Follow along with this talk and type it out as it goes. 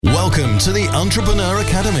Welcome to the Entrepreneur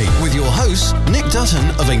Academy with your hosts, Nick Dutton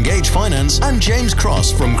of Engage Finance and James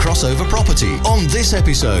Cross from Crossover Property. On this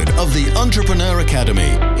episode of the Entrepreneur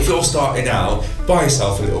Academy. If you're starting out, buy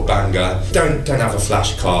yourself a little banger. Don't have a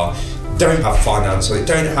flash car. Don't have finance on it.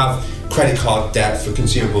 Don't have credit card debt for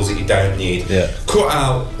consumables that you don't need. Cut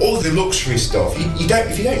out all the luxury stuff. If you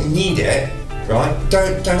don't need it, right,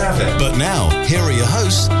 don't have it. But now, here are your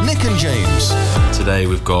hosts, Nick and James. Today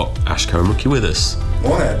we've got Ash Karamucki with us.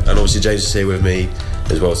 Morning. And obviously James is here with me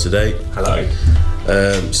as well today. Hello.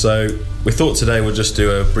 So we thought today we'll just do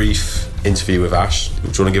a brief interview with Ash. Do you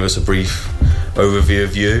want to give us a brief overview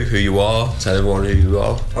of you, who you are, tell everyone who you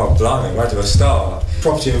are? Oh, blimey, where do I start?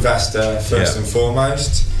 Property investor, first and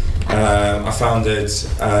foremost. I founded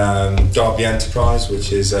Derby Enterprise,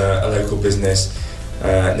 which is a local business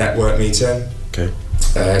network meeting. Okay.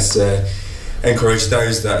 It's encourage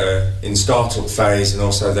those that are in startup phase and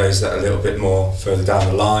also those that are a little bit more further down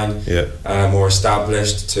the line, more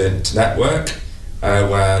established to network,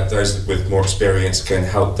 where those with more experience can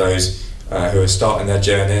help those who are starting their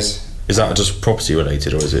journeys. Is that just property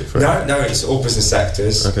related, or is it? No, it's all business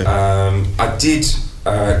sectors. Okay. I did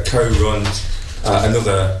co-run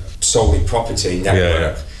another solely property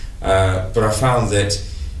network, but I found that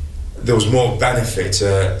there was more benefit to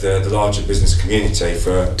the larger business community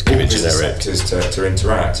for all business sectors to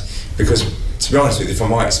interact. Because, to be honest with you, from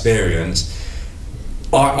my experience,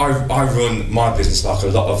 I run my business like a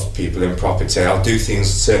lot of people in property. I'll do things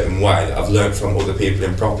a certain way that I've learned from other people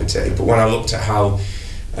in property. But when I looked at how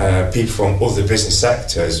people from other business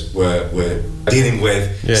sectors were dealing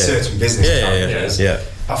with certain business challenges,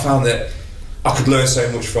 I found that I could learn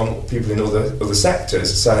so much from people in other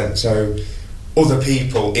sectors. So other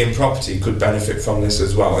people in property could benefit from this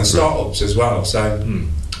as well, and startups as well. So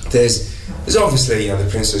there's obviously the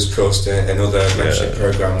Prince's Trust and other mentorship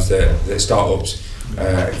programs that startups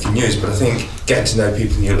can use. But I think getting to know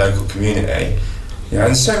people in your local community,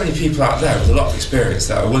 and so many people out there with a lot of experience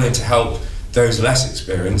that are willing to help those less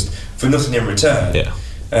experienced for nothing in return.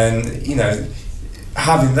 And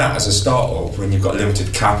having that as a startup when you've got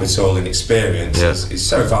limited capital and experience is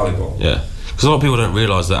so valuable. Because a lot of people don't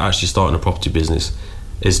realise that actually starting a property business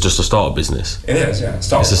is just a startup business. It is, It's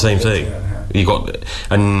the same thing.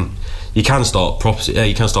 You can start property.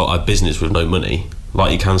 You can start a business with no money.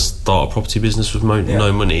 Like you can start a property business with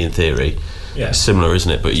no money in theory. It's similar,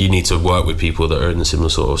 isn't it? But you need to work with people that are in a similar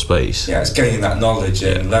sort of space. It's gaining that knowledge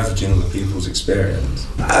and leveraging other people's experience.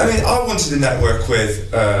 I mean, I wanted to network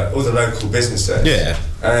with other local businesses.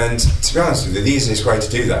 And to be honest with you, the easiest way to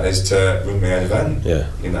do that is to run my own event.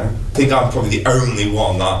 I think I'm probably the only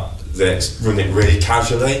one that's run it really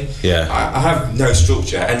casually. I have no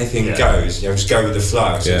structure. Anything goes. Just go with the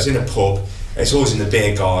flow. So it's in a pub. It's always in the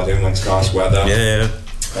beer garden when it's nice weather.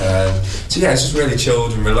 So it's just really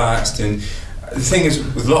chilled and relaxed. And the thing is,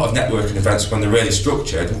 with a lot of networking events, when they're really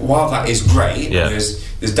structured, while that is great,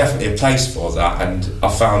 there's definitely a place for that, and I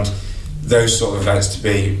found those sort of events to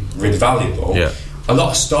be really valuable. A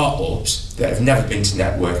lot of startups that have never been to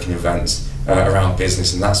networking events around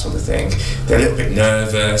business and that sort of thing, they're a little bit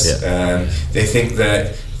nervous. They think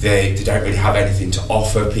that they don't really have anything to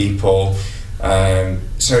offer people.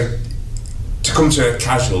 So to come to a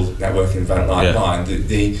casual networking event like mine,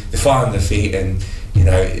 they fire on their feet and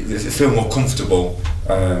they feel more comfortable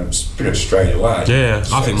pretty much straight away.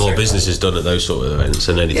 I think more business is done at those sort of events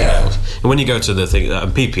than anything else. And when you go to the thing,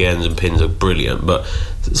 and PPNs and pins are brilliant, but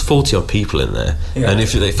there's 40 odd people in there, and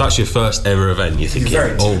if that's your first ever event, you're thinking,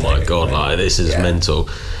 oh my god, like this is mental.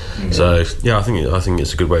 So I think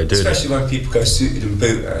it's a good way of doing it. Especially when people go suited and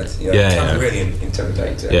booted, it can be really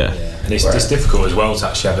intimidating. And it's difficult as well to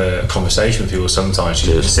actually have a conversation with people sometimes.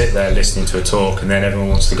 You just sit there listening to a talk and then everyone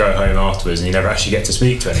wants to go home afterwards and you never actually get to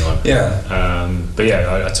speak to anyone. But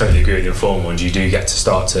I totally agree with the informal ones. You do get to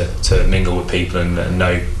start to mingle with people and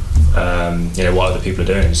know what other people are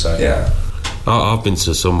doing. So I've been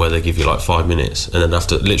to some where they give you like 5 minutes, and then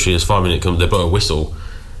after literally as 5 minutes comes, they put a whistle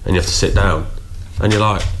and you have to sit down, and you're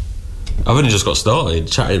like, I've only just got started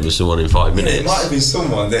chatting with someone in 5 minutes. It might have been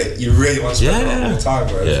someone that you really want to spend a lot more time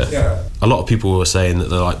with. A lot of people were saying that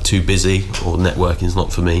they're like too busy, or networking's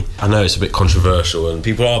not for me. I know it's a bit controversial and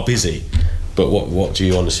people are busy, but what do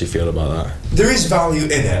you honestly feel about that? There is value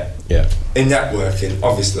in it, in networking,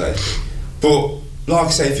 obviously. But like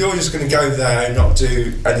I say, if you're just going to go there and not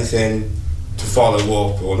do anything to follow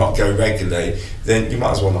up or not go regularly, then you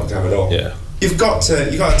might as well not go at all. You've got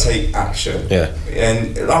to take action.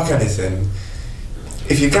 And like anything,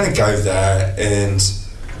 if you're going to go there and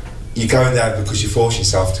you go there because you force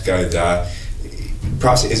yourself to go there,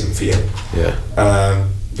 perhaps it isn't for you.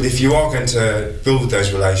 But if you are going to build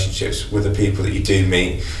those relationships with the people that you do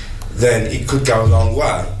meet, then it could go a long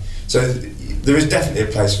way. So there is definitely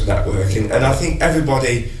a place for networking, and I think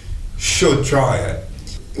everybody should try it.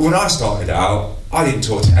 When I started out, I didn't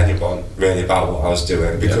talk to anyone really about what I was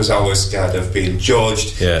doing because I was scared of being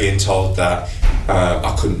judged, being told that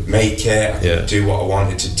I couldn't make it, I couldn't do what I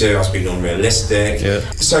wanted to do, I was being unrealistic.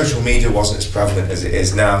 Social media wasn't as prevalent as it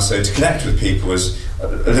is now, so to connect with people was a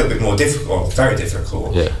little bit more difficult, very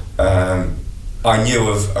difficult. I knew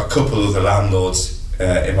of a couple of the landlords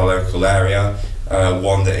in my local area,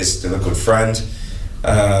 one that is still a good friend.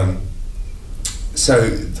 So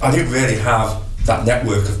I didn't really have that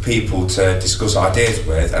network of people to discuss ideas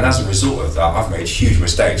with, and as a result of that I've made huge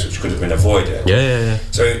mistakes which could have been avoided.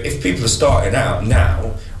 So if people are starting out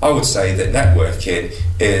now, I would say that networking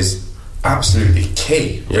is absolutely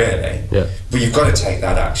key, really. But you've got to take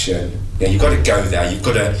that action. You've got to go there, you've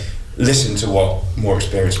got to listen to what more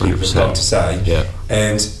experienced people 100%. Have got to say,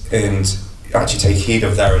 and actually take heed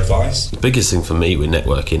of their advice. The biggest thing for me with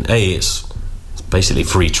networking, it's basically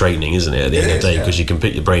free training, isn't it, at the end of the day, because you can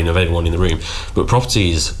pick your brain of anyone in the room. But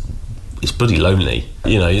property is bloody lonely.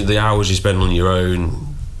 You know, the hours you spend on your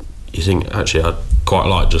own, you think, actually, I'd quite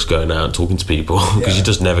like just going out and talking to people, because you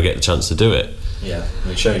just never get the chance to do it.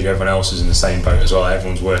 And it shows you everyone else is in the same boat as well.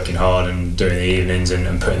 Everyone's working hard and doing the evenings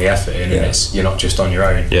and putting the effort in, and you're not just on your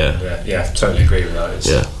own. Totally agree with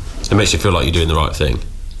that. It makes you feel like you're doing the right thing.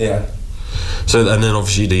 So, and then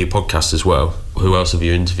obviously you do your podcast as well. Who else have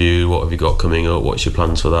you interviewed? What have you got coming up? What's your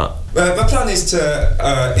plans for that? My plan is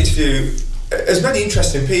to interview as many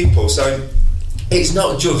interesting people. So it's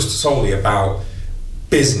not just solely about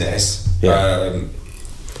business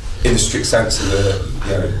in the strict sense of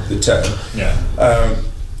the term.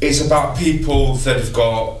 It's about people that have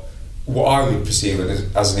got what I would perceive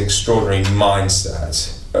as an extraordinary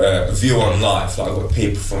mindset, a view on life. Like I've got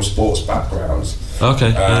people from sports backgrounds.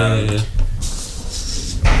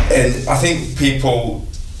 And I think people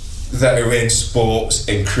that are in sports,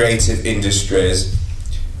 in creative industries,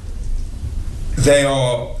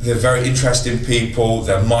 they're very interesting people.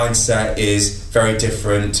 Their mindset is very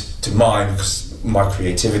different to mine because my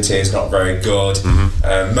creativity is not very good.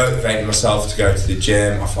 Motivating myself to go to the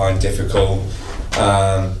gym I find difficult.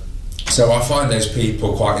 So I find those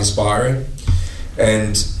people quite inspiring,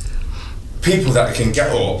 and people that can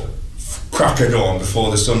get up, crack a dawn before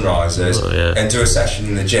the sun rises and do a session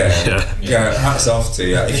in the gym. Hats off to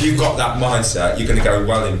you. If you've got that mindset, you're going to go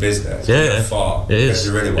well in business. Go far. It is.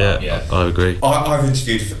 Do really well. I agree. I've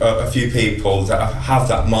interviewed a few people that have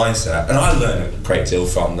that mindset, and I learn a great deal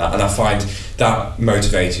from that, and I find that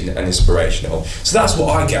motivating and inspirational. So that's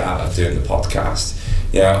what I get out of doing the podcast.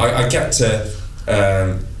 I get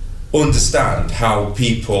to understand how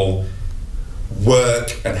people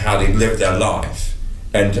work and how they live their life,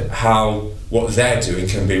 and how what they're doing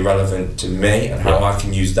can be relevant to me, and how I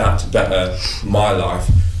can use that to better my life,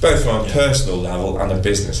 both from a personal level and a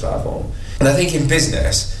business level. And I think in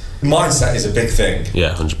business, mindset is a big thing.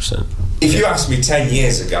 100%. If you asked me 10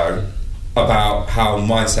 years ago about how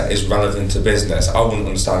mindset is relevant to business, I wouldn't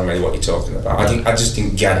understand really what you're talking about. I just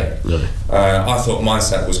didn't get it. I thought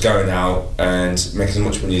mindset was going out and making as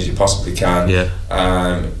much money as you possibly can,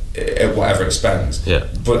 at whatever expense.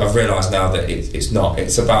 But I've realised now that it's not.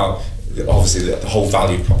 It's about obviously the whole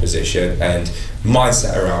value proposition and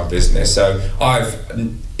mindset around business. So I've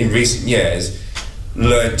in recent years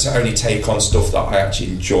learned to only take on stuff that I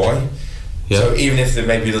actually enjoy. So even if there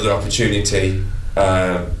may be another opportunity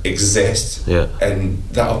exists, and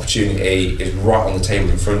that opportunity is right on the table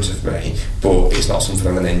in front of me, but it's not something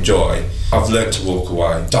I'm going to enjoy, I've learned to walk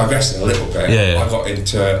away. Digressing a little bit, I got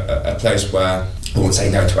into a place where I wouldn't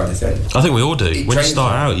say no to anything. I think we all do. When you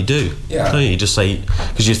start out, you do. You just say,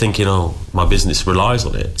 because you're thinking, my business relies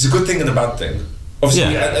on it. It's a good thing and a bad thing.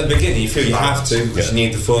 Obviously, at the beginning, you feel you have to, because you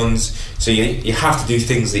need the funds, so you have to do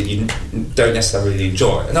things that you don't necessarily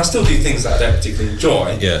enjoy. And I still do things that I don't particularly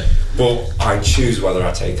enjoy, but I choose whether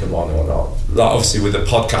I take them on or not. Like, obviously, with the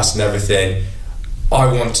podcast and everything, I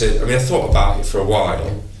thought about it for a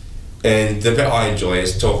while, and the bit I enjoy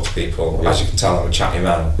is talk to people. As you can tell, I'm a chatty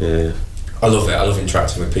man. I love it. I love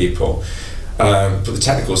interacting with people. But the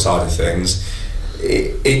technical side of things,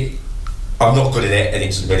 I'm not good at it, and it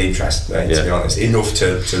doesn't really interest me, to be honest, enough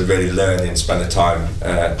to really learn and spend the time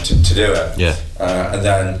to do it. And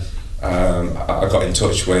then I got in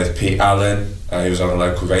touch with Pete Allen, who was on a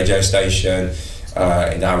local radio station,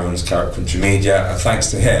 he now runs Karamucki Media, and thanks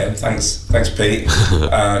to him, thanks Pete,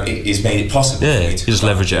 he's made it possible for me to just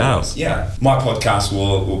leverage it out. My podcast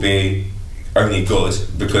will be only good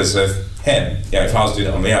because of him. If I was doing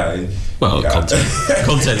it on my own, Well,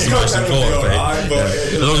 content's the most important thing.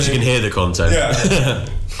 As long as you can hear the content.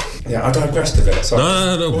 Yeah, I digressed a bit. Sorry.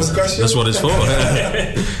 No. What was the question? That's what it's for.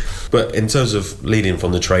 But in terms of leading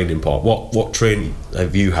from the training part, what training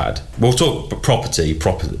have you had? We'll talk properly.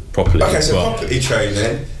 Okay, so property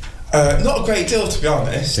training, not a great deal, to be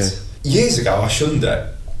honest. Yeah. Years ago, I shunned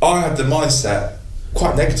it. I had the mindset,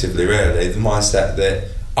 quite negatively really, the mindset that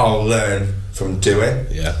I'll learn from doing.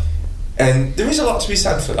 Yeah. And there is a lot to be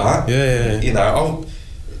said for that. Yeah. You know,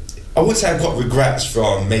 I would say I've got regrets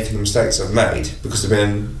from making the mistakes I've made, because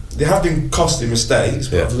they have been costly mistakes,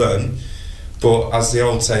 but I've learned. But as the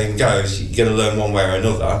old saying goes, you're going to learn one way or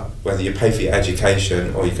another, whether you pay for your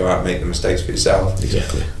education or you go out and make the mistakes for yourself.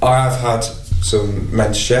 Exactly. I have had some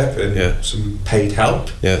mentorship and some paid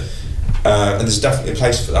help. Yeah. And there's definitely a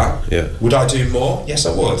place for that. Yeah. Would I do more? Yes,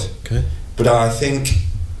 I would. Okay. But I think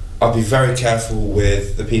I'll be very careful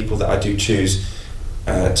with the people that I do choose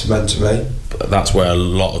to mentor me. But that's where a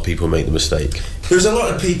lot of people make the mistake. There's a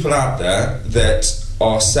lot of people out there that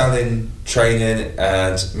are selling training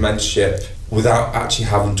and mentorship without actually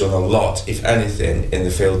having done a lot, if anything, in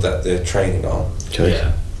the field that they're training on. Okay.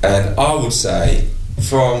 Yeah. And I would say,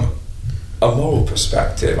 from a moral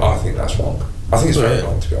perspective, I think that's wrong. I think it's very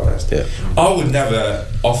wrong, to be honest. Yeah. I would never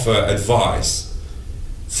offer advice,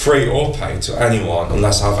 free or paid, to anyone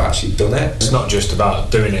unless I've actually done it. It's not just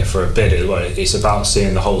about doing it for a bit as well. It's about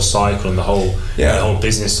seeing the whole cycle and the whole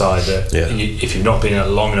business side. That if you've not been in it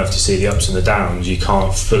long enough to see the ups and the downs, you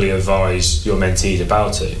can't fully advise your mentees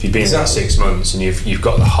about it. If you've been in there 6 months and you've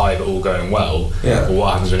got the high of it all going well,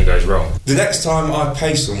 what happens when it goes wrong? The next time I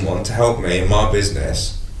pay someone to help me in my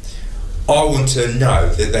business, I want to know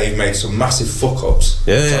that they've made some massive fuck-ups.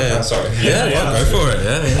 Go for it.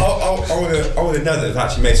 I want to know that they've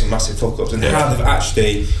actually made some massive fuck-ups and how they've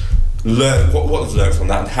actually learned, what they've learned from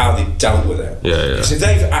that and how they've dealt with it. Because if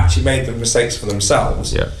they've actually made the mistakes for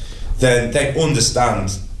themselves, then they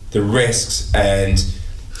understand the risks and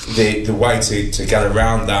the way to get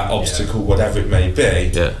around that obstacle, whatever it may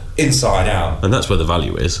be, inside out. And that's where the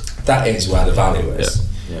value is. That is where the value is.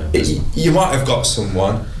 You might have got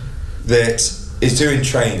someone that is doing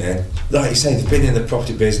training, like you say, they've been in the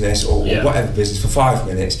property business or whatever business for 5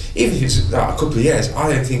 minutes, even if it's a couple of years. I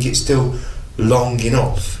don't think it's still long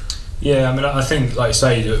enough. I mean, I think, like you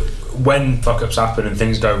say, that when fuck-ups happen and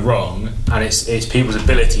things go wrong, and it's people's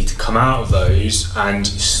ability to come out of those and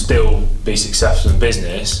still be successful in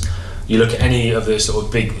business. You look at any of the sort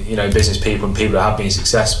of big, business people and people that have been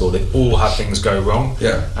successful, they've all had things go wrong.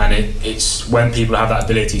 And it's when people have that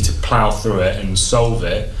ability to plough through it and solve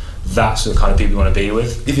it, that's the kind of people you want to be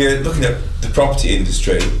with. If you're looking at the property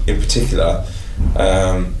industry in particular,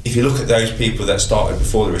 if you look at those people that started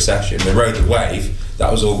before the recession, they rode the wave,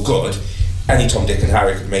 that was all good. Any Tom, Dick and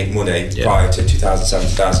Harry could make money prior to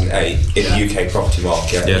 2007, 2008 in the UK property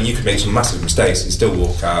market. I mean, you could make some massive mistakes and still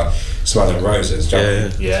walk out smelling roses. So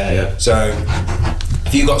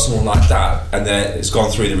if you got someone like that and then it's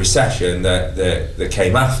gone through the recession that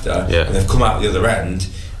came after, and they've come out the other end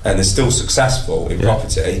and they're still successful in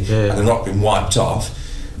property and they're not been wiped off,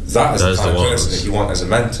 that is the kind of person that you want as a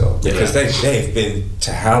mentor, because they've been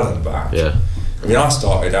to hell and back. I mean, I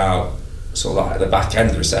started out sort of like at the back end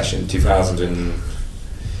of the recession, 2000 I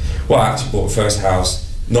actually bought the first house,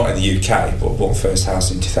 not in the UK, but I bought the first house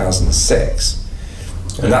in 2006,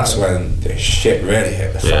 and that's when the shit really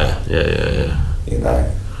hit the fan. You know,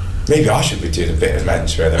 maybe I should be doing a bit of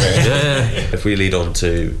mentoring. If we lead on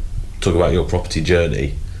to talk about your property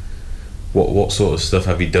journey, what sort of stuff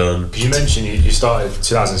have you done? Because you mentioned you started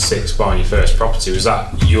 2006 buying your first property. Was that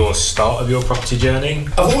your start of your property journey?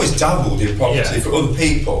 I've always dabbled in property for other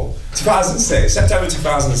people. 2006, September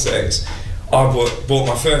 2006, I bought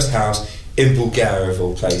my first house in Bulgaria, of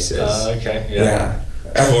all places.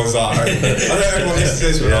 Everyone's like, I know everyone listens to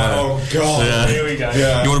this, but like, oh god, here we go.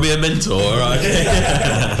 You want to be a mentor, right?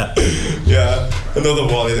 Another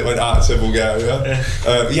Wally that went out to Bulgaria.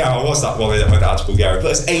 I was that Wally that went out to Bulgaria, but I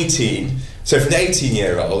was 18. So for an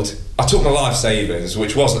 18-year-old, I took my life savings,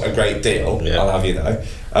 which wasn't a great deal. I'll have you know.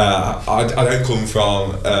 I don't come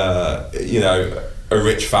from a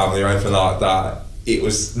rich family or anything like that. It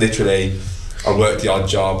was literally, I worked the odd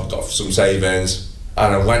job, got some savings,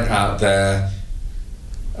 and I went out there.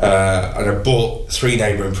 And I bought 3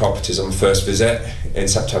 neighbouring properties on my first visit in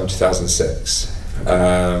September 2006.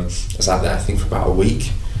 I was out there, I think, for about a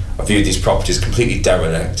week. I viewed these properties completely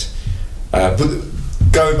derelict. But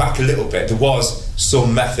going back a little bit, there was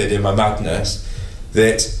some method in my madness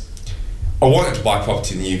that I wanted to buy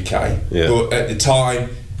property in the UK, but at the time,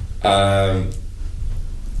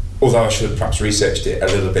 although I should have perhaps researched it a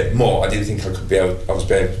little bit more, I didn't think I was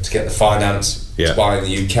able to get the finance to buy in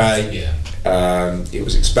the UK. It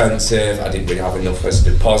was expensive. I didn't really have enough as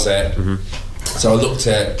a deposit. So I looked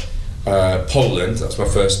at Poland. That's my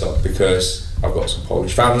first stop because I've got some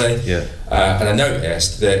Polish family. And I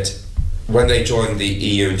noticed that when they joined the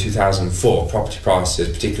EU in 2004, property prices,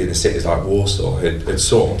 particularly in the cities like Warsaw, had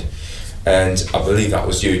soared. And I believe that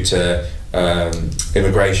was due to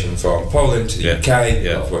immigration from Poland to the UK.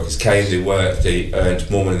 A lot of workers came, they worked, they earned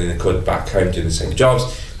more money than they could back home doing the same jobs.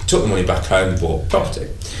 They took the money back home and bought property.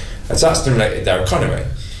 And so that stimulated their economy.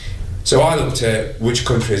 So I looked at which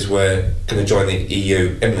countries were going to join the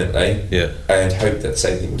EU imminently and hoped that the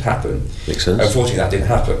same thing would happen. Makes sense. Unfortunately, that didn't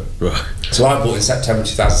happen. Right. So I bought in September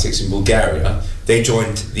 2006 in Bulgaria. They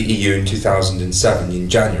joined the EU in 2007 in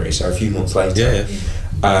January, so a few months later.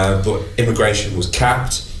 But immigration was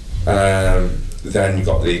capped. Then you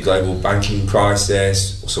got the global banking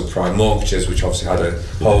crisis, subprime mortgages, which obviously had a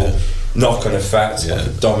whole knock-on effect, like a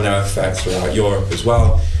domino effect throughout Europe as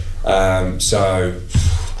well. So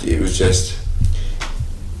it was just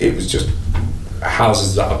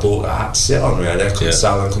houses that I bought that I had to sit on, really. I couldn't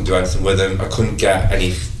sell them, couldn't do anything with them. I couldn't get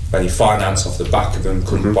any finance off the back of them,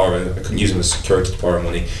 couldn't borrow, I couldn't use them as security to borrow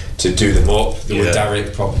money to do them up. They were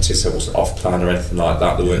derelict properties, so it wasn't off plan or anything like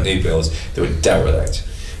that. They weren't new builds, they were derelict.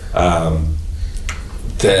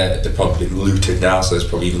 They're probably looted now, so there's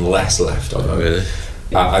probably even less left of them. Really?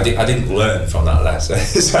 I didn't learn from that lesson.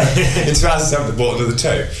 So in 2007 I bought another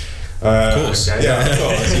two. Of course. Of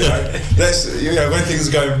course. When things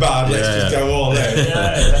are going bad, let's just go all in.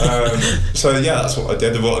 So that's what I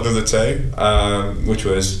did. I bought another two, which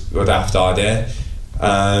was a daft idea.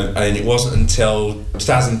 And it wasn't until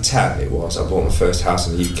 2010 I bought my first house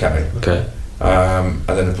in the UK. Okay. And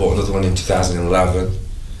then I bought another one in 2011.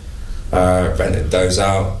 Rented those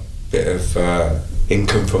out, bit of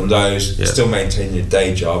income from those, still maintaining a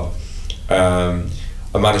day job. I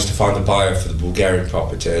managed to find a buyer for the Bulgarian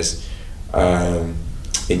properties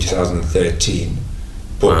in 2013.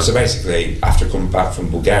 But so basically, after coming back from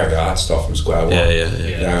Bulgaria, I had to start from square one.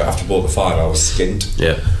 After I bought the 5, I was skinned.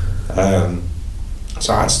 So I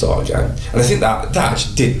had to start again. And I think that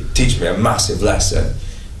actually did teach me a massive lesson.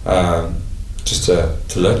 Just to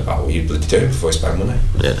learn about what you bloody do before you spend money.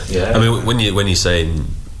 I mean, when you're saying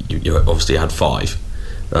you obviously had 5,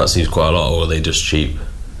 that seems quite a lot, or are they just cheap?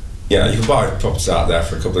 Yeah, you can buy properties out there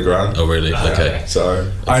for a couple of grand. Oh really? Okay. So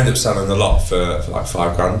I ended up selling a lot for like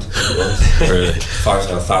 £5,000. Really?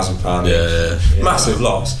 £1,000. Massive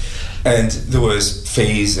loss. And there was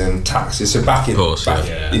fees and taxes. So back in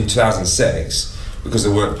 2006, because they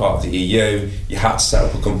weren't part of the EU, you had to set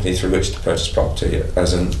up a company through which to purchase property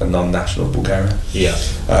as a non-national of Bulgaria.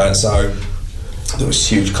 So there was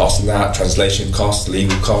huge cost in that, translation costs,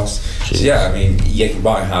 legal costs. Jeez. So I mean, you can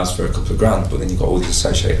buy a house for a couple of grand, but then you've got all these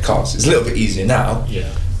associated costs. It's a little bit easier now,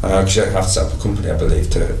 because you don't have to set up a company, I believe,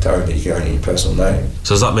 to own it. You can own it in your personal name.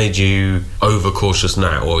 So has that made you over-cautious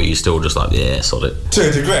now, or are you still just like, sod it? To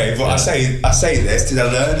a degree, but I say this, did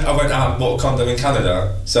I learn? I went out and bought a condo in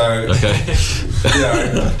Canada, so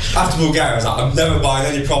after Bulgaria I was like, I'm never buying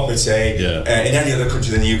any property in any other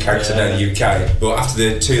country than the UK, because I know the UK. But after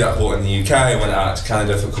the 2 that I bought in the UK, I went out to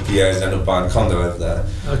Canada for a couple of years and ended up buying a condo over there.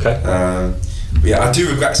 But I do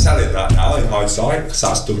regret selling that now in hindsight, because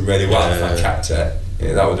that's done really well if I kept it.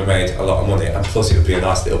 That would have made a lot of money, and plus it would be a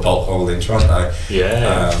nice little bolt hole in Toronto.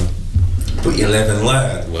 But you live and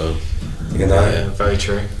learn. Well, very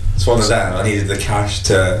true. It's one of them. I needed the cash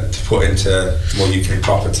to put into more UK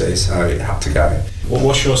property, so it had to go. Well,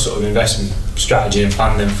 what's your sort of investment strategy and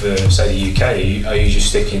plan then for, say, the UK? Are you just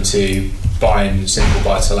sticking to buying simple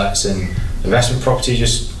buy-to-lets and investment property,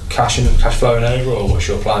 just cash flowing over, or what's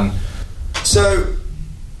your plan? So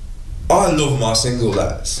I love my single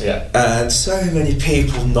lets, and so many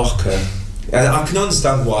people knock them, and I can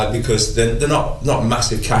understand why, because they're not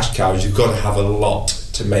massive cash cows. You've got to have a lot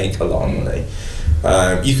to make a lot of money.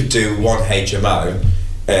 You could do one HMO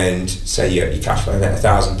and say you're cash flowing at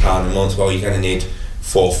 £1,000 a month. Well, you're going to need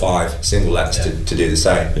 4 or 5 single lets to do the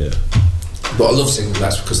same. But I love single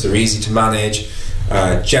lets because they're easy to manage.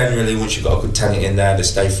 Generally, once you've got a good tenant in there, they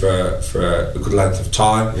stay for a good length of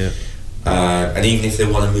time. And even if they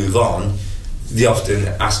want to move on, they often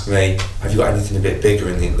ask me, have you got anything a bit bigger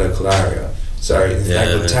in the local area? So if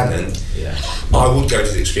they're a good tenant, I would go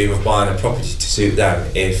to the extreme of buying a property to suit them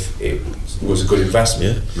if it was a good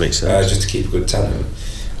investment. Makes sense. Just to keep a good tenant.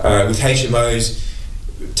 With HMOs,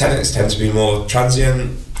 tenants tend to be more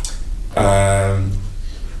transient.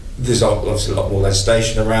 There's obviously a lot more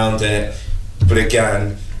legislation around it, but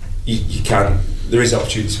again, there is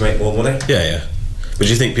opportunity to make more money. But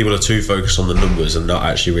do you think people are too focused on the numbers and not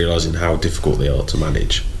actually realising how difficult they are to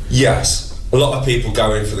manage? Yes, a lot of people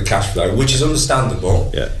go in for the cash flow, which is understandable.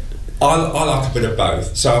 Yeah. I like a bit of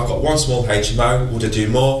both. So I've got one small HMO. Would I do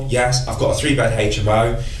more? Yes. I've got a 3-bed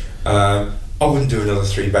HMO. I wouldn't do another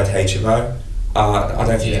 3-bed HMO. I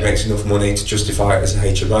don't think it makes enough money to justify it as a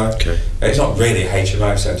HMO. Okay. It's not really a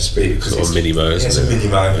HMO, so to speak, because it's a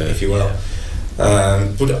mini-mo, if you will.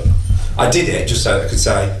 But I did it just so I could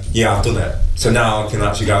say, yeah, I've done it. So now I can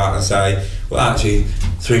actually go out and say, well, actually,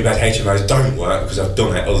 3-bed HMOs don't work because I've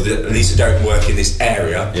done it, or at least they don't work in this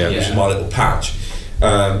area, which is my little patch.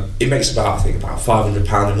 It makes about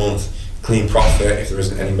 £500 a month clean profit if there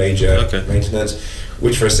isn't any major maintenance.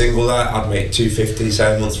 Which for a single let, I'd make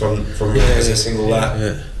 $250 a month from as a single let.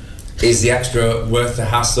 Yeah. Is the extra worth the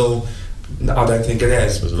hassle? I don't think it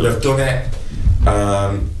is. But I've done it.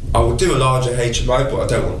 I would do a larger HMO, but I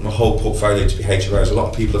don't want my whole portfolio to be HMOs. A lot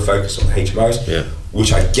of people are focused on HMOs,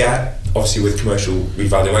 which I get. Obviously, with commercial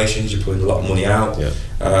revaluations, you're pulling a lot of money out.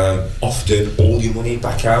 Often, all your money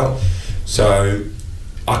back out. So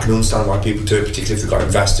I can understand why people do it, particularly if they've got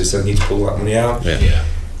investors, so they need to pull that money out.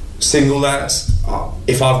 Single lets,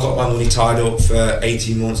 if I've got my money tied up for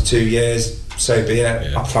 18 months, 2 years, so be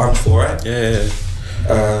it. I planned for it.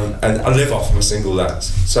 And I live off my single lets,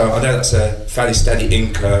 so I know that's a fairly steady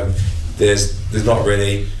income. There's no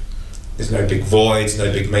big voids,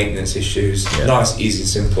 no big maintenance issues. Nice, easy and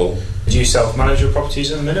simple. Do you self-manage your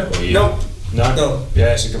properties in a minute? Or you? No.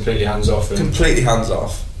 Yeah, so completely hands off. Completely hands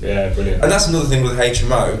off. Yeah, brilliant. And that's another thing with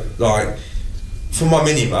HMO. Like for my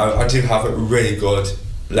mini-mo, I do have a really good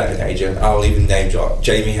letting agent. I'll even name drop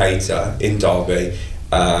Jamie Hayter in Derby.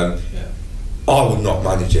 I would not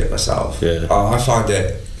manage it myself. I find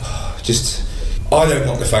it I don't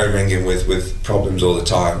want the phone ringing with problems all the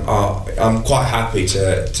time. I'm quite happy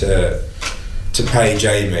to pay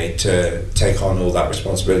Jamie to take on all that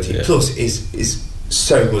responsibility. Plus is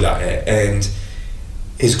so good at it and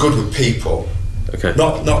is good with people.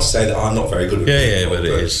 Not to say that I'm not very good with people, but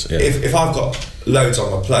it is. If I've got loads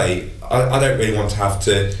on my plate, I don't really want to have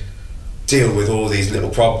to deal with all these little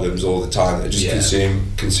problems all the time that just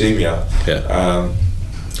consume you.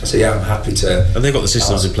 So I'm happy to. And they've got the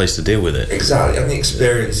systems in place to deal with it. Exactly, and the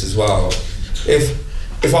experience as well.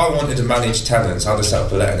 If I wanted to manage tenants, I'd have set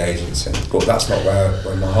up a letting agency, but that's not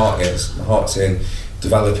where my heart is. My heart's in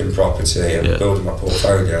developing property and building my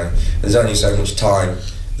portfolio. There's only so much time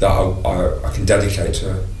that I can dedicate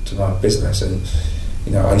to my business, and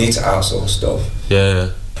I need to outsource stuff.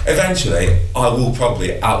 Eventually, I will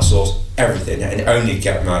probably outsource everything and only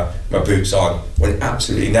get my boots on when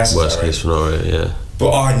absolutely necessary. Worst case scenario,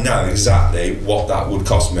 But I know exactly what that would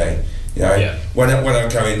cost me. When I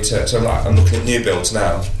go into, so I'm looking at new builds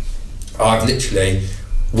now. I've literally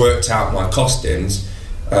worked out my costings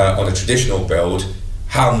on a traditional build,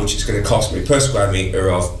 how much it's going to cost me per square metre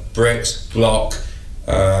of bricks, block,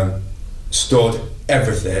 stud,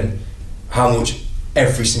 everything, how much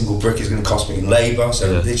every single brick is going to cost me in labour,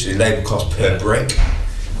 so literally labour cost per brick.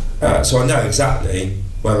 So I know exactly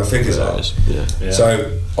where my figures are.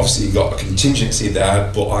 So obviously you've got a contingency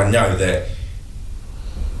there, but I know that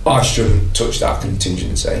I shouldn't touch that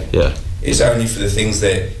contingency. It's only for the things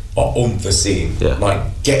that are unforeseen,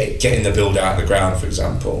 like getting the build out of the ground, for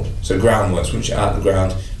example. So groundworks, once you're out of the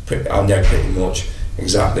ground, I know pretty much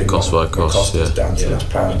exactly cost is down to last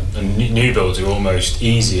pound. And new builds are almost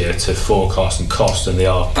easier to forecast and cost than they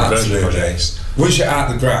are conversion projects. Once you're out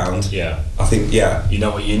the ground, I think you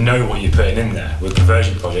know what you're putting in there. With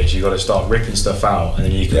conversion projects, you've got to start ripping stuff out, and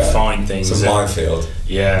then you can find things. It's a minefield.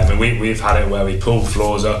 I mean, we've had it where we pull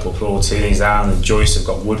floors up or pull ceilings down, and joists have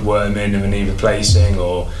got woodworm in and we need replacing,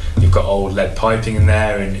 or you've got old lead piping in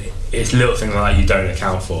there, and it's little things like that you don't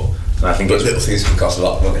account for. And I think little things can cost a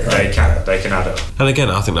lot of money, right? They can add up. And again,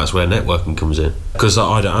 I think that's where networking comes in, because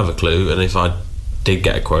I don't have a clue, and if I did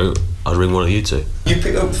get a quote, I'd ring one of you two. You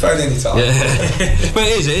pick up the phone anytime. But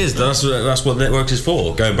it is. That's what networks is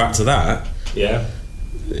for. Going back to that,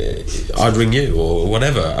 I'd ring you or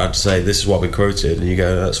whatever. I'd say this is what we quoted, and you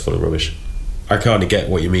go, that's full of rubbish. I kind of get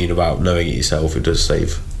what you mean about knowing it yourself. It does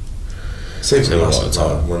save a lot of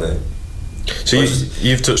time, money. So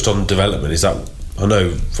you've touched on development. Is that? I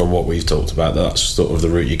know from what we've talked about that's sort of the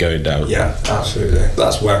route you're going down. Yeah, absolutely.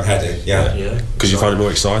 That's where I'm heading. Because you find it more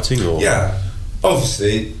exciting, or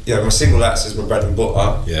obviously, my single lets is my bread and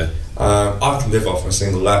butter. I can live off my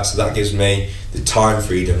single let, so that gives me the time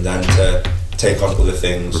freedom then to take on other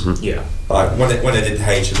things. Like when I did the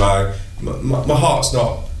HMO, my heart's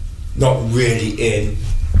not really in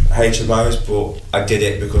HMOs, but I did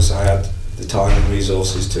it because I had the time and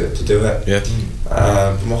resources to do it.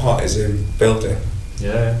 But my heart is in building.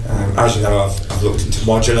 As you know, I've looked into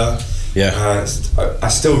modular. I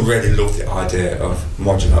still really love the idea of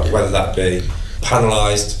modular, whether that be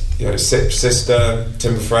panelised, SIP system,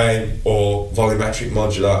 timber frame, or volumetric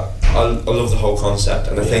modular. I love the whole concept,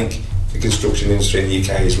 and I think the construction industry in the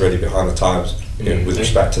UK is really behind the times with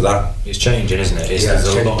respect to that. It's changing, isn't it? There's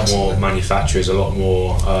a lot more manufacturers, a lot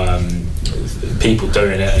more people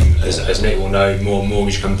doing it, and as Nick will know, more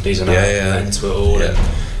mortgage companies are now into it all. And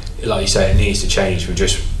like you say, it needs to change from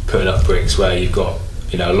just putting up bricks where you've got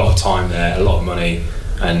a lot of time there, a lot of money,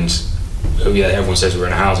 and everyone says we're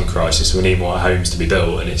in a housing crisis, so we need more homes to be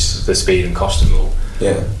built, and it's the speed and cost of it all.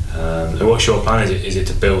 And what's your plan? Is it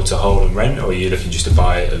to build, to hold and rent, or are you looking just to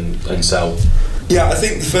buy it and sell? I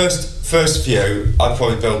think the first few I'd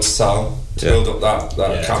probably build to sell, to build up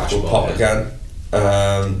that capital pot again.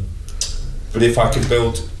 But if I can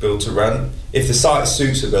build to rent, if the site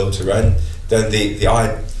suits a build to rent, then the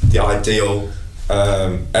ideal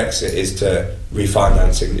exit is to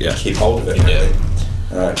refinance and keep hold of it, really.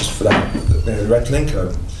 Just for that rental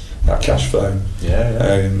income, that cash flow.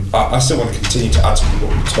 I still want to continue to add to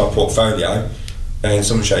my portfolio in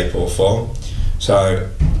some shape or form. So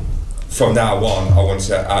from now on, I want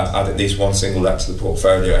to add at least one single let to the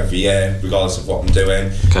portfolio every year, regardless of what I'm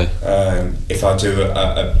doing. If I do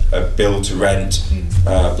a build to rent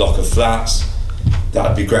block of flats,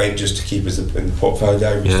 that'd be great just to keep us in the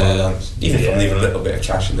portfolio, refinance. Even if I'm leaving a little bit of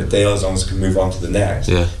cash in the deal, as long as I can move on to the next,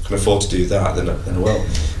 can afford to do that, then I will. I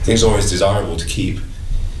think it's always desirable to keep.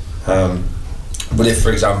 But if,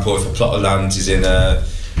 for example, if a plot of land is in a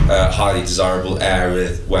highly desirable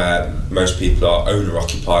area where most people are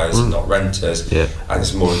owner-occupiers and not renters, and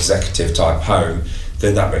it's a more executive type home,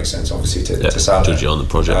 then that makes sense, obviously, to sell judge it on the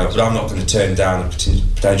project. But I'm not going to turn down a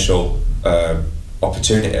potential development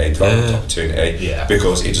opportunity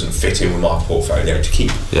because it doesn't fit in with my portfolio to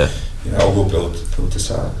keep. I will build to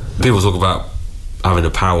sell. People talk about having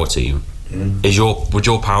a power team. Would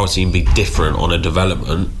your power team be different on a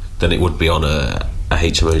development than it would be on a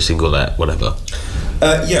HMO single let, whatever?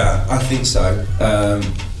 I think so.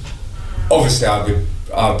 Obviously, I'd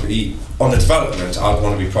be on a development. I'd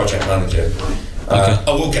want to be project manager. I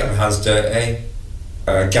will get my hands dirty,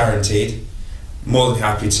 guaranteed. More than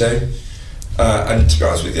happy to. And to be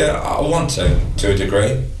honest with you, I want to a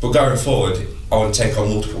degree. But going forward, I want to take on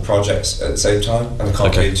multiple projects at the same time, and I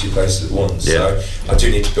can't be in two places at once. So I do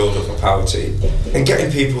need to build up a power team and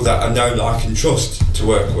getting people that I know, like, and trust to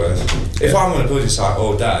work with. If I'm on a building site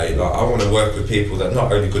all day, I want to work with people that are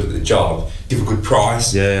not only good at the job, give a good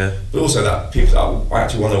price, but also that people that I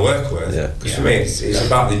actually want to work with. Because for me, it's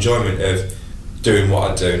about the enjoyment of doing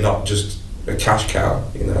what I do, not just a cash cow.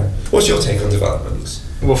 What's your take on developments?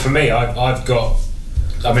 Well, for me, I've got.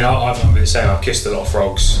 I'm the same. I've kissed a lot of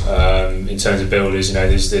frogs in terms of builders.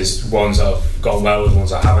 There's ones that I've gotten well with,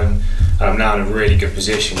 ones I haven't, and I'm now in a really good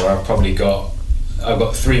position where I've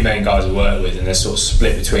got three main guys I work with, and they're sort of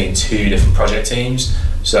split between two different project teams.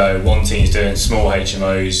 So one team's doing small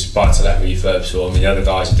HMOs, buy-to-let refurbs for them, and the other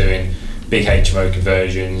guys are doing big HMO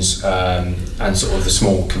conversions and sort of the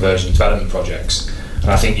small conversion development projects.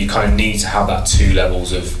 And I think you kind of need to have that two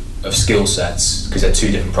levels of skill sets because they're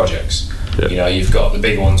two different projects. You've got the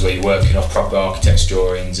big ones where you're working off proper architect's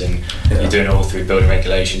drawings and you're doing it all through building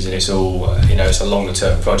regulations, and it's all it's a longer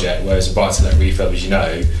term project. Whereas a buy-to-let refurb, as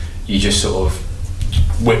you just sort of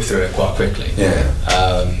whip through it quite quickly.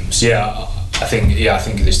 I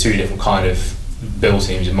think there's two different kind of build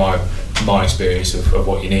teams in my experience of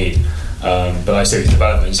what you need. But I say with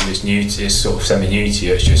developments, if it's sort of semi-new to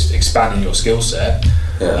you, it's just expanding your skill set.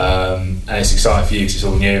 And it's exciting for you because it's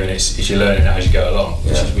all new and it's you're learning it as you go along,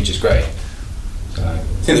 which is great. So. I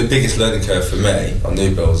think the biggest learning curve for me on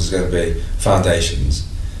new builds is going to be foundations.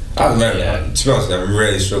 At the moment, to be honest, I'm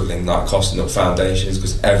really struggling costing up foundations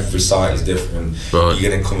because every site is different.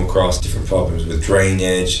 You're going to come across different problems with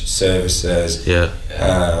drainage, services.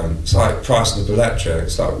 It's like pricing up electric.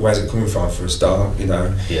 It's like, where's it coming from for a start?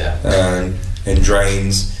 And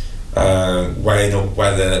drains. Weighing up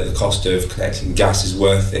whether the cost of connecting gas is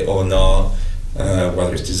worth it or not,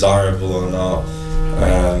 whether it's desirable or not,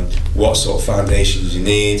 what sort of foundations you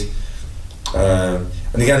need, and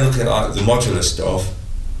again, looking at the modular stuff,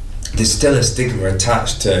 there's still a stigma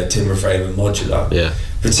attached to timber frame and modular,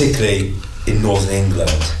 particularly in northern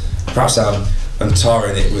England. Perhaps I'm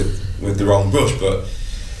tarring it with the wrong brush, but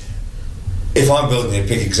if I'm building a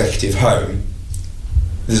big executive home,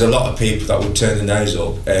 there's a lot of people that would turn their nose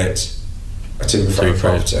up at a timber frame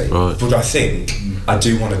property, but I think I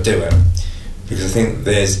do want to do it because I think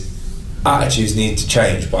there's attitudes need to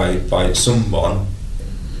change by someone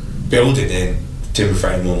building in timber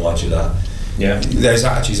frame or modular those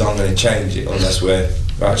attitudes aren't going to change it unless we're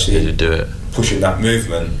actually do it, pushing that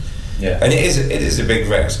movement. Yeah, and it is a big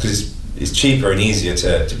risk because it's cheaper and easier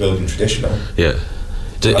to build in traditional. Yeah,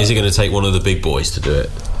 is it going to take one of the big boys to do it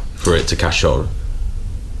for it to cash on?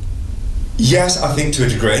 Yes, I think to a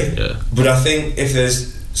degree. Yeah, but I think if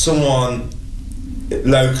there's someone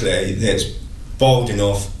locally that's bold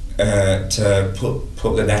enough to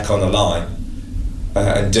put the neck on the line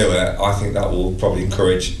and do it, I think that will probably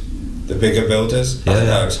encourage the bigger builders. I don't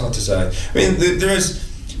know, it's hard to say. I mean, there is,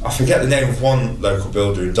 I forget the name of one local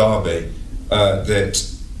builder in Derby that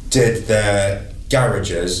did their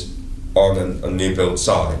garages on a new build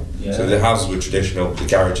site. Yeah. So the houses were traditional, the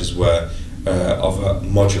garages were of a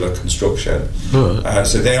modular construction.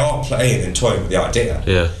 So they are playing and toying with the idea.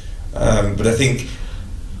 Yeah. But I think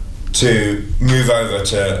to move over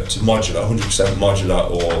to modular, 100% modular,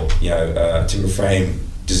 or timber frame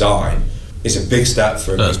design is a big step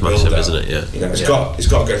for a new builder. That's massive, isn't it? Yeah. It's got to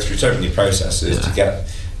go through so many processes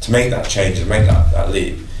to make that change and make that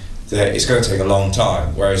leap. That it's going to take a long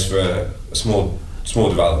time. Whereas for a small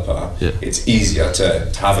developer, it's easier to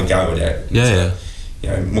have a go at it.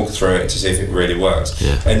 Muck through it to see if it really works.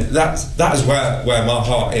 And that is where my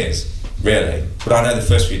heart is, really. But I know the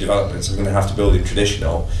first few developments I'm going to have to build in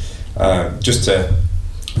traditional, just to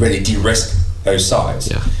really de-risk those sites.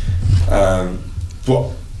 But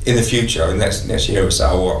in the future, next year or so,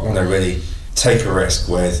 I want to really take a risk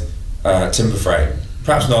with timber frame.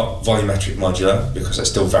 Perhaps not volumetric modular because it's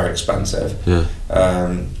still very expensive.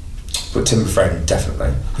 But timber frame,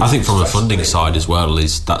 definitely. I think from a funding side as well,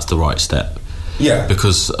 that's the right step. Yeah,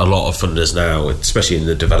 because a lot of funders now, especially in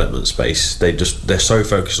the development space, they're so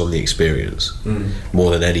focused on the experience more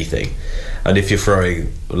than anything. And if you're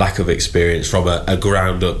throwing lack of experience from a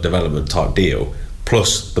ground up development type deal,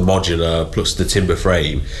 plus the modular, plus the timber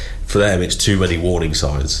frame, for them it's too many warning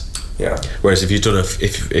signs. Yeah. Whereas if you've done a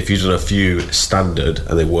few standard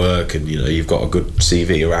and they work, and you've got a good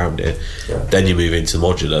CV around it, then you move into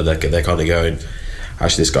modular. They're kind of going,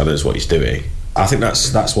 actually, this guy knows what he's doing. I think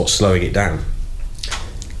that's what's slowing it down.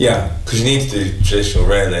 Yeah, because you need to do traditional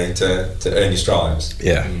really to earn your stripes.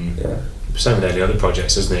 Yeah. Same with any other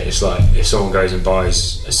projects, isn't it? It's like if someone goes and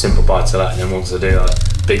buys a simple buy-to-let and then wants to do a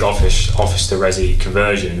big office to resi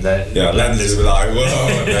conversion, lenders will be like,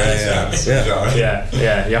 whoa, you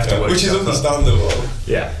have to work. Which is understandable.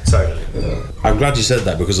 Yeah, totally. I'm glad you said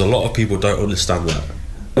that, because a lot of people don't understand that.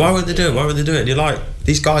 Why would they do it? And you're like,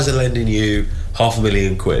 these guys are lending you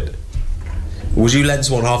 £500,000. Would you lend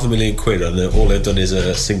someone £500,000 and all they've done is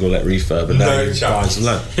a single let refurb and now you're buying some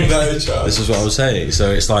land? No chance. This is what I'm saying. So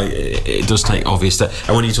it's like it does take obvious steps.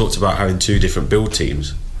 And when you talked about having two different build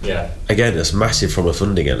teams, again, that's massive from a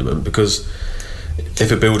funding element, because if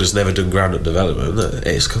a builder's never done ground up development,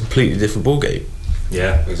 it's a completely different ballgame.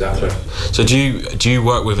 Yeah, exactly. So do you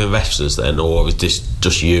work with investors then, or is this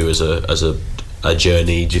just you as a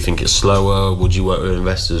journey? Do you think it's slower? Would you work with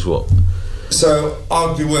investors? What? So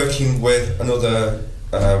I'll be working with another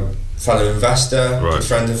fellow investor, a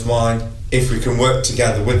friend of mine. If we can work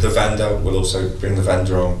together with the vendor, we'll also bring the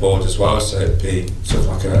vendor on board as well. So it'd be sort of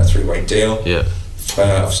like a three-way deal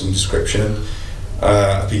of some description.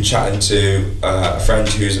 I've been chatting to a friend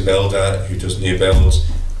who's a builder who does new builds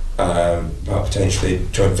about potentially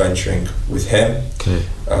joint venturing with him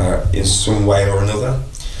in some way or another.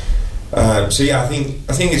 So yeah, I think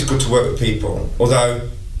it's good to work with people. Although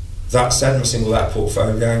that said, my single let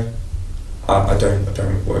portfolio, I don't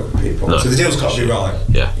work with people. No. So the deal's got to be right.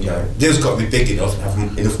 Yeah. The deal's got to be big enough and have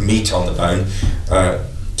enough meat on the bone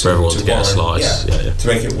for everyone to get a slice. To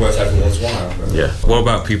make it worth everyone's while. Yeah. What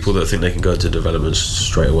about people that think they can go into development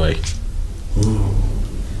straight away?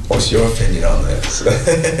 What's your opinion on this?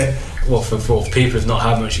 Well, for people who've not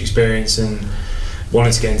had much experience and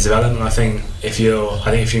wanting to get into development, I think if you're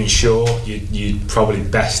unsure, you're probably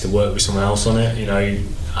best to work with someone else on it.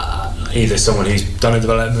 Either someone who's done a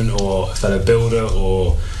development or a fellow builder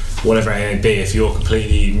or whatever it may be. If you're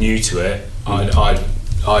completely new to it,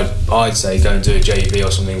 I'd say go and do a JV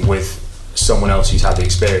or something with someone else who's had the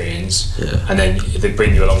experience, and then they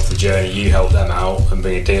bring you along for the journey. You help them out and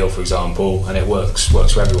bring a deal, for example, and it works for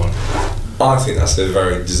everyone. I think that's a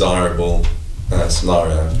very desirable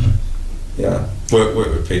scenario. Yeah, work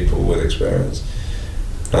with people with experience.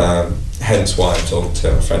 Hence why I'm talking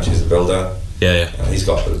to my friend who's a builder. He's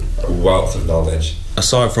got a wealth of knowledge.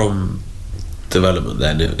 Aside from development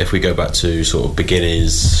then, if we go back to sort of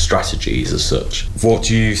beginners strategies as such, what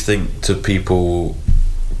do you think to people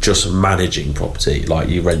just managing property, like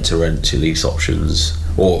you rent to rent, your lease options,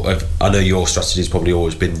 or I know your strategy has probably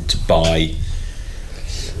always been to buy?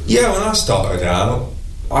 Yeah, when I started out,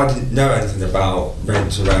 I didn't know anything about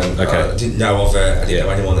rent to rent. I didn't know of it. I didn't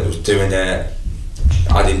know anyone that was doing it.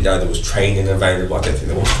 I didn't know there was training available. I don't think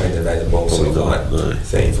there was training available sort of like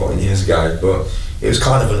 13, 14 years ago, but it was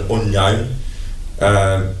kind of an unknown.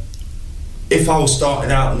 If I was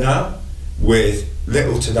starting out now with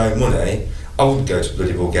little to no money, I wouldn't go to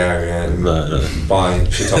bloody Bulgaria and buy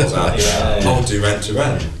shitholes out. I would do rent to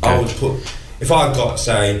rent. I would put, if I got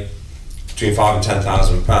say between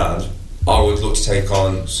 £5,000 and £10,000, I would look to take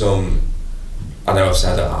on some. I know I've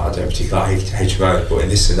said I don't particularly like HMO, but in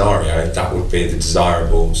this scenario, that would be the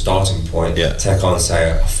desirable starting point. Take on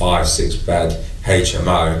say a 5-6 bed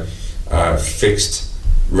HMO, fixed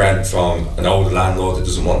rent from an older landlord that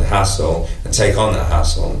doesn't want the hassle, and take on that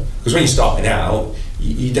hassle. Because when you're starting out,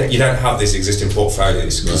 you don't have this existing portfolio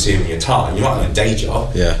that's consuming your time. You might have a day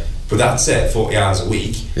job, but that's it, 40 hours a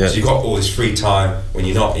week. So you've got all this free time when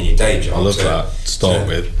you're not in your day job. I love that to start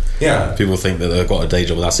with. People think that they've got a day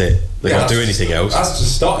job and that's it. They can't do anything else. That's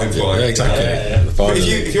just starting point. Exactly. But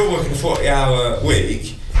if you're working a 40-hour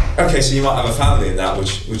week, okay, so you might have a family in that,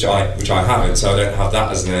 which I haven't, so I don't have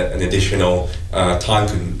that as an additional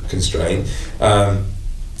time constraint.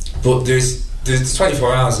 But there's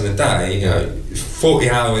 24 hours in a day. 40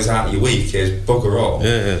 hours out of your week is bugger all.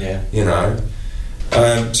 You know.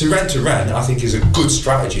 So rent to rent, I think, is a good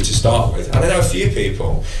strategy to start with. And I know a few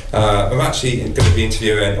people. I'm actually going to be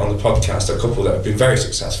interviewing on the podcast a couple that have been very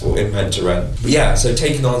successful in rent to rent. But so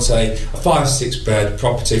taking on, say, a 5-6 bed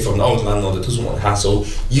property from an old landlord that doesn't want the hassle,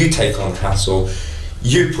 you take on the hassle,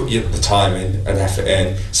 you put the time in and effort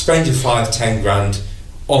in, spend your 5-10 grand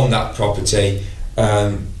on that property,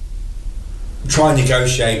 try and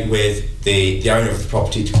negotiate with the owner of the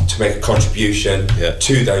property to make a contribution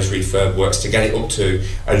to those refurb works to get it up to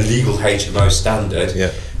a legal HMO standard.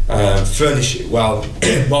 Furnish it well,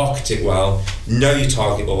 market it well, know your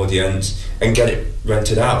target audience, and get it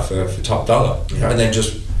rented out for top dollar. And then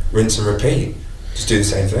just rinse and repeat. Just do the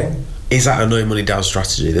same thing. Is that a no money down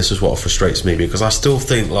strategy? This is what frustrates me, because I still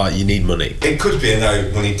think like you need money. It could be a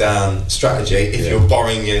no money down strategy if you're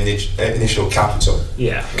borrowing your initial capital.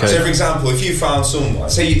 So for example, if you found someone,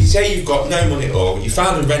 say you've got no money at all, you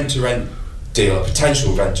found a rent to rent deal, a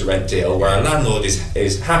potential rent to rent deal where a landlord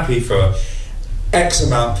is happy for X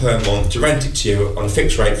amount per month to rent it to you on a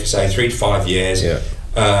fixed rate for say 3 to 5 years.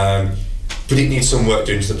 But it needs some work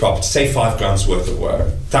doing to the property, say £5,000 worth of work,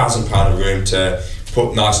 £1,000 a room to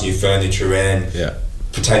put nice new furniture in,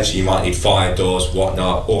 potentially you might need fire doors,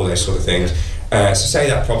 whatnot, all those sort of things. So say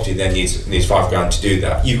that property then needs £5,000 to do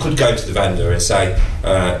that. You could go to the vendor and say,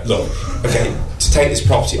 look, okay, to take this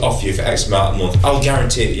property off you for X amount a month, I'll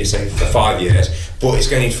guarantee it you say for 5 years, but it's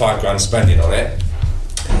going to need £5,000 spending on it.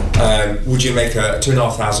 Would you make a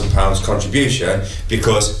 £2,500 contribution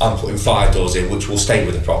because I'm putting fire doors in which will stay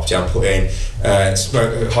with the property, I'm putting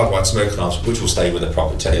hardwired smoke alarms which will stay with the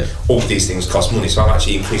property. All of these things cost money, so I'm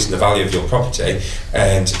actually increasing the value of your property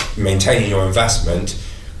and maintaining your investment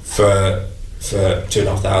for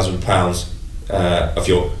 £2,500 of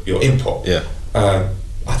your input.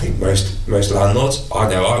 I think most landlords, I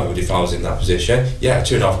know I would if I was in that position.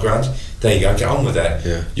 £2,500, there you go, get on with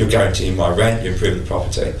it. You're guaranteeing my rent, you're improving the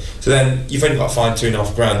property. So then you've only got to find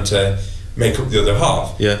 £2,500 to make up the other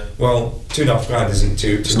half. Well, £2,500 isn't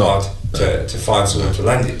too hard to find someone to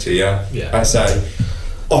lend it to you. I'd say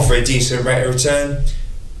offer a decent rate of return,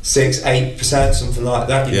 6-8%, something like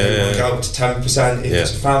that. You want to go up to 10% if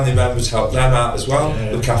it's a family member, to help them out as well,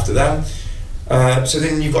 look after them. So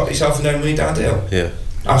then you've got yourself a no money down deal.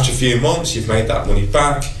 After a few months you've made that money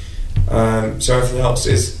back, so everything else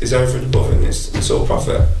is over and above, and it's all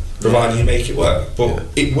profit, providing you make it work. But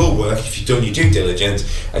it will work if you've done your due diligence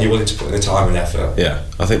and you're willing to put in the time and effort.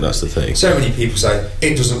 I think that's the thing. So many people say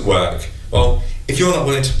it doesn't work. Well, if you're not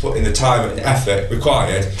willing to put in the time and effort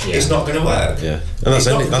required, it's not going to work. And that's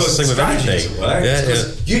the same with everything.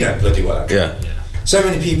 Because you don't bloody work. So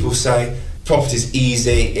many people say property's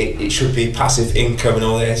easy, it should be passive income and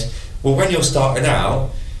all this. Well, when you're starting out,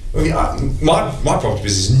 I mean, my property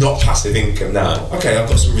business is not passive income now. Okay, I've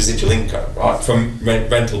got some residual income, right, from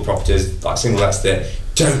rental properties like single lets that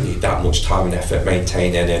don't need that much time and effort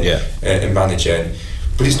maintaining and managing,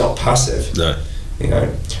 but it's not passive. You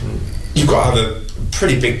know, you've got to have a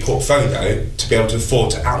pretty big portfolio to be able to afford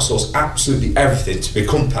to outsource absolutely everything to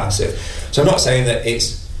become passive. So I'm not saying that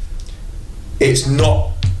it's not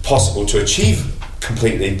possible to achieve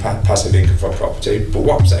completely passive income from property, but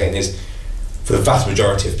what I'm saying is, for the vast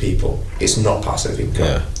majority of people, it's not passive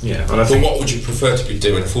income. But what would you prefer to be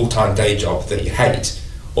doing? A full-time day job that you hate,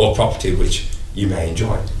 or property which you may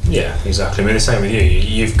enjoy? Exactly. I mean, the same with you.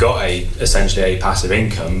 You've got essentially a passive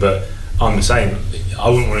income, but I'm the same. I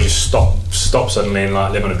wouldn't want to just stop suddenly and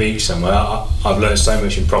like live on a beach somewhere. I've learned so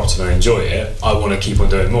much in property and I enjoy it. I want to keep on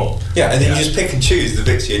doing more. Yeah, and then you just pick and choose the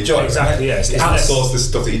bits you enjoy. Exactly. Right? Yeah, outsource the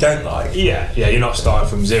stuff that you don't like. Yeah. You're not starting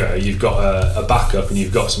from zero. You've got a backup and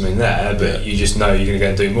you've got something there, but you just know you're going to go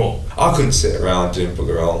and do more. I couldn't sit around doing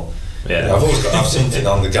bugger all. Yeah, I've always got to have something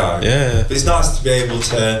on the go. Yeah, but it's nice to be able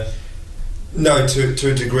to know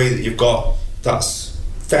to a degree that you've got that's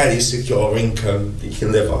fairly secure income that you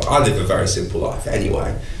can live on. I live a very simple life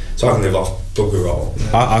anyway, so I can live off bugger all.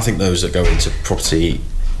 I think those that go into property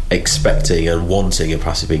expecting and wanting a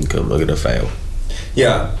passive income are going to fail.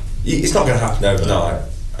 Yeah, it's not going to happen overnight.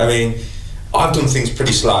 I mean, I've done things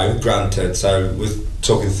pretty slow, granted, so we're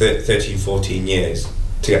talking 13, 14 years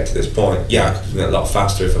to get to this point. Yeah, I could have been a lot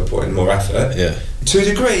faster if I put in more effort. Yeah. To a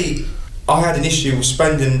degree, I had an issue with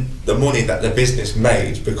spending the money that the business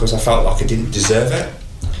made because I felt like I didn't deserve it.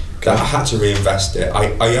 That I had to reinvest it.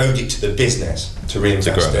 I owed it to the business to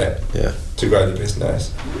reinvest to grow the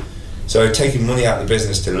business. So taking money out of the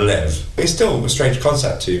business to live, it's still a strange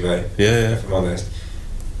concept to me. Yeah. If I'm honest,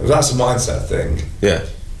 but that's a mindset thing. Yeah.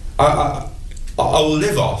 I will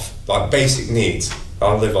live off like basic needs.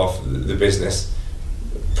 I'll live off the business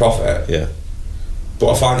profit. Yeah.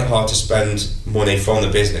 But I find it hard to spend money from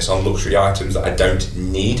the business on luxury items that I don't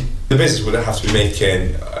need. The business would have to be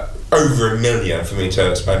making over $1 million for me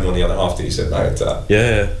to spend money on a half decent motor.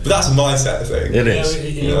 Yeah. But that's a mindset thing. It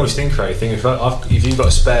is. You always think, right? If you've got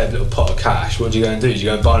a spare little pot of cash, what do you go and do? Do you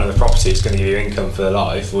go and buy another property that's going to give you income for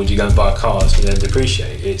life, or do you go and buy a car that's going to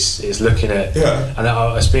depreciate? It's looking at. Yeah. And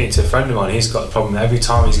I was speaking to a friend of mine. He's got the problem that every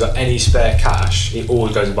time he's got any spare cash, he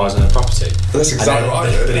always goes and buys another property. That's exactly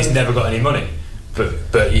right. But he's never got any money.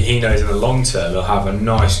 But he knows in the long term he'll have a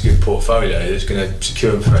nice, good portfolio that's going to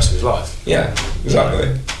secure him for the rest of his life. Yeah,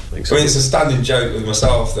 exactly. I mean, it's a standing joke with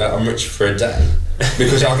myself that I'm rich for a day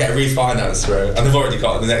because I'll get a refinance through, and I've already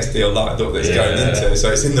got the next deal lined up that it's going into.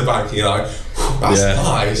 So it's in the bank, and you're like, that's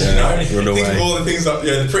nice, you know. Think of all the things that,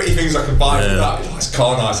 the pretty things I can buy for that. It's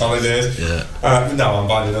car nice holidays. Yeah. No, I'm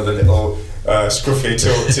buying another little scruffy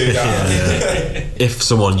two down. If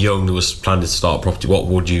someone young was planning to start property,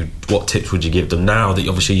 what tips would you give them now that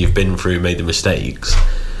obviously you've been through, made the mistakes,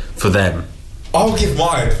 for them? I'll give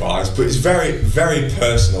my advice, but it's very, very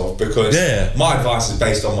personal because my advice is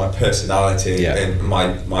based on my personality and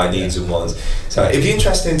my needs and wants. So it'd be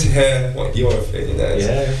interesting to hear what your opinion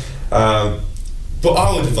is. But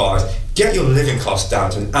I would advise, get your living costs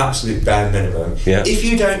down to an absolute bare minimum. If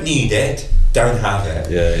you don't need it, don't have it.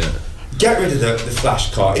 Get rid of the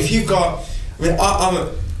flash car. If you've got, I mean,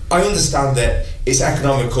 I understand that it's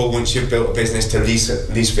economical once you've built a business to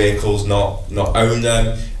lease vehicles, not own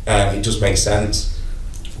them. It does make sense.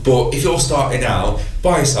 But if you're starting out,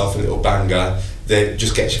 buy yourself a little banger that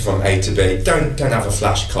just gets you from A to B. Don't have a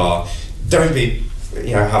flash car. Don't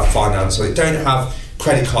have finance on it. Don't have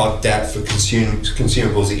credit card debt for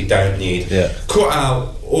consumables that you don't need. Cut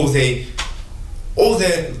out all the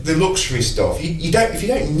luxury stuff. If you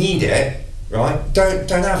don't need it, right? Don't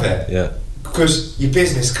have it. Because your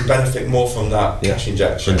business can benefit more from that cash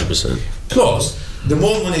injection. 100%. Plus, the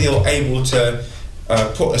more money you're able to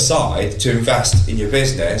put aside to invest in your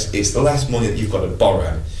business, it's the less money that you've got to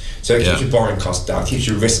borrow. So it keeps your borrowing costs down, keeps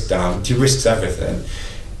your risk down, it risks everything.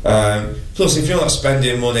 Plus, if you're not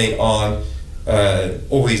spending money on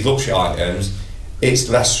all these luxury items, it's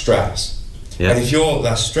less stress. And if you're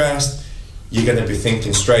less stressed, you're going to be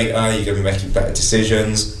thinking straighter, you're going to be making better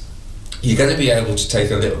decisions, you're going to be able to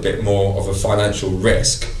take a little bit more of a financial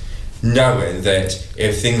risk, knowing that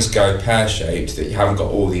if things go pear-shaped, that you haven't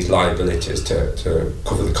got all these liabilities to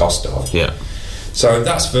cover the cost of. So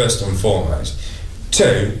that's first and foremost.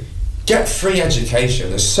 2, get free education.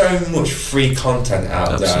 There's so much free content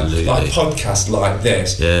out there, like podcasts like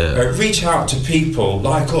this. Reach out to people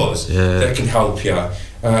like us that can help you,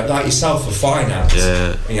 like yourself for finance.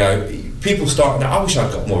 People starting out, I wish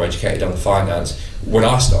I'd got more educated on finance when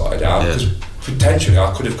I started out, because potentially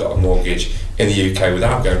I could have got a mortgage in the UK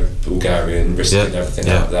without going to Bulgaria and risking everything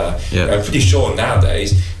out there. I'm pretty sure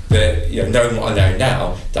nowadays that, knowing what I know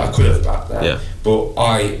now, that I could have back then. But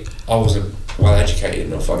I wasn't well educated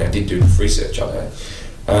enough on it. I did do enough research on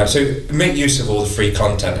it. So make use of all the free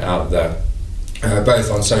content out there,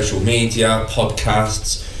 both on social media,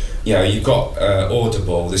 podcasts. You've got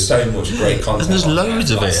Audible. There's so much great content. And there's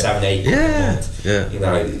loads of it. 7-8 a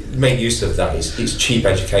month. Make use of that. It's cheap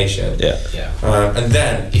education. And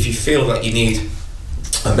then if you feel that you need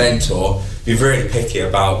a mentor, be very picky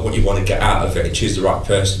about what you want to get out of it and choose the right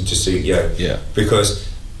person to suit you. Because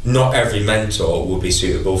not every mentor will be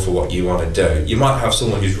suitable for what you want to do. You might have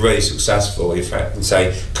someone who's really successful, in fact, in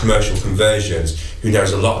say commercial conversions, who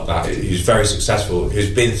knows a lot about it, who's very successful, who's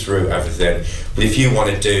been through everything. But if you want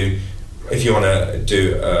to do,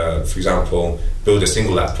 for example, build a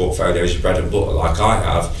single let portfolio as your bread and butter, like I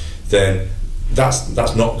have, then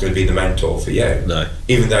that's not going to be the mentor for you. No.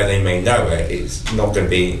 Even though they may know it, it's not going to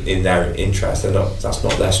be in their interest. That's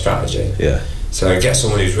not their strategy. Yeah. So get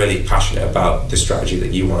someone who's really passionate about the strategy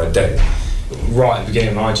that you want to do. Right at the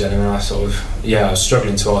beginning of my journey, when I was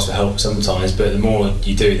struggling to ask for help sometimes, but the more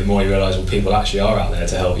you do, the more you realise, well, people actually are out there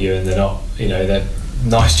to help you, and they're not, they're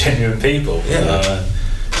nice, genuine people. Yeah.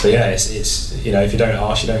 So yeah, it's if you don't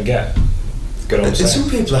ask, you don't get. Good old saying. And some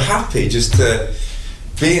people are happy just to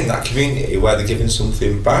be in that community where they're giving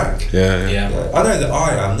something back. Yeah. I know that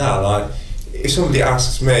I am now. Like, if somebody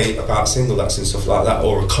asks me about single lets and stuff like that,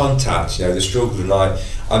 or a contact, they're struggling. Like,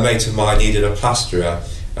 a mate of mine needed a plasterer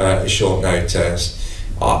at short notice.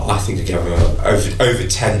 I think I gave him over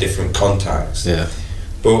 10 different contacts. Yeah.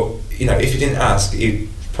 But if you didn't ask, you'd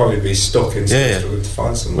probably be stuck and struggling to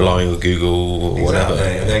find someone. Relying on Google or whatever,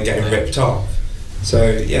 and then getting ripped off. So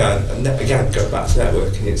and again, go back to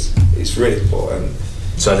networking. It's really important.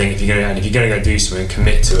 So I think if you're going to go do something,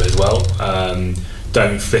 commit to it as well.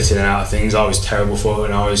 Don't fit in and out of things. I was terrible for it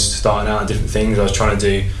when I was starting out on different things. I was trying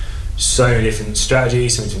to do so many different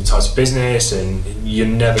strategies, so many different types of business, and you're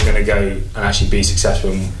never going to go and actually be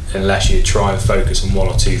successful unless you try and focus on one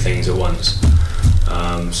or two things at once.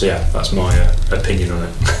 So yeah, that's my opinion on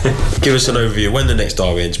it. Give us an overview when the next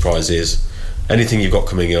Derby Enterprise is, anything you've got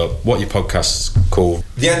coming up, what your podcast's called.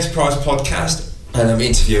 The Enterprise Podcast, and I'm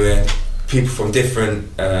interviewing people from different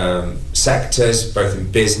sectors, both in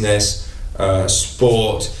business,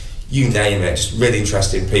 sport, you name it, just really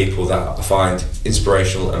interesting people that I find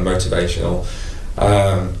inspirational and motivational.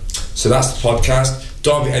 So that's the podcast.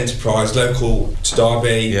 Derby Enterprise, local to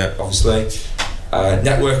Derby, obviously.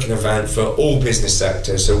 Networking event for all business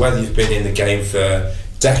sectors. So whether you've been in the game for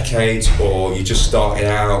decades or you're just starting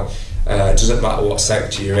out, it doesn't matter what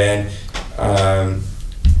sector you're in.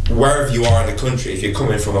 Wherever you are in the country, if you're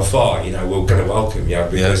coming from afar, we're going to welcome you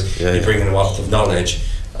because you're bringing a wealth of knowledge.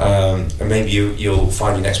 And maybe you'll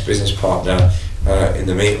find your next business partner in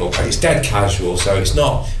the meetup. It's dead casual, so it's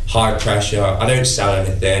not high pressure. I don't sell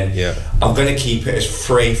anything. I'm going to keep it as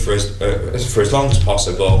free for as long as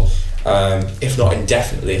possible, if not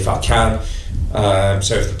indefinitely if I can.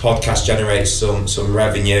 So if the podcast generates some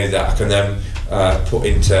revenue that I can then put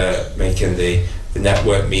into making the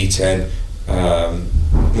network meeting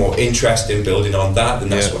more interesting, building on that, then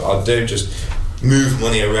that's what I'll do. Just move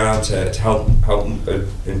money around to help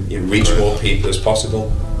reach more people as possible.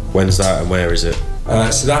 When's that and where is it?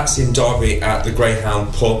 So that's in Derby at the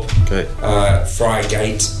Greyhound Pub,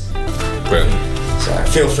 Friargate. Brilliant. So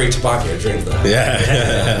feel free to buy me a drink there.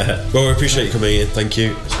 Yeah. Well, we appreciate you coming in. Thank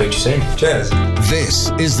you. Speak to you soon. Cheers.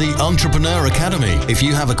 This is the Entrepreneur Academy. If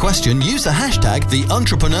you have a question, use the hashtag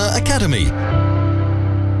 #TheEntrepreneur Academy.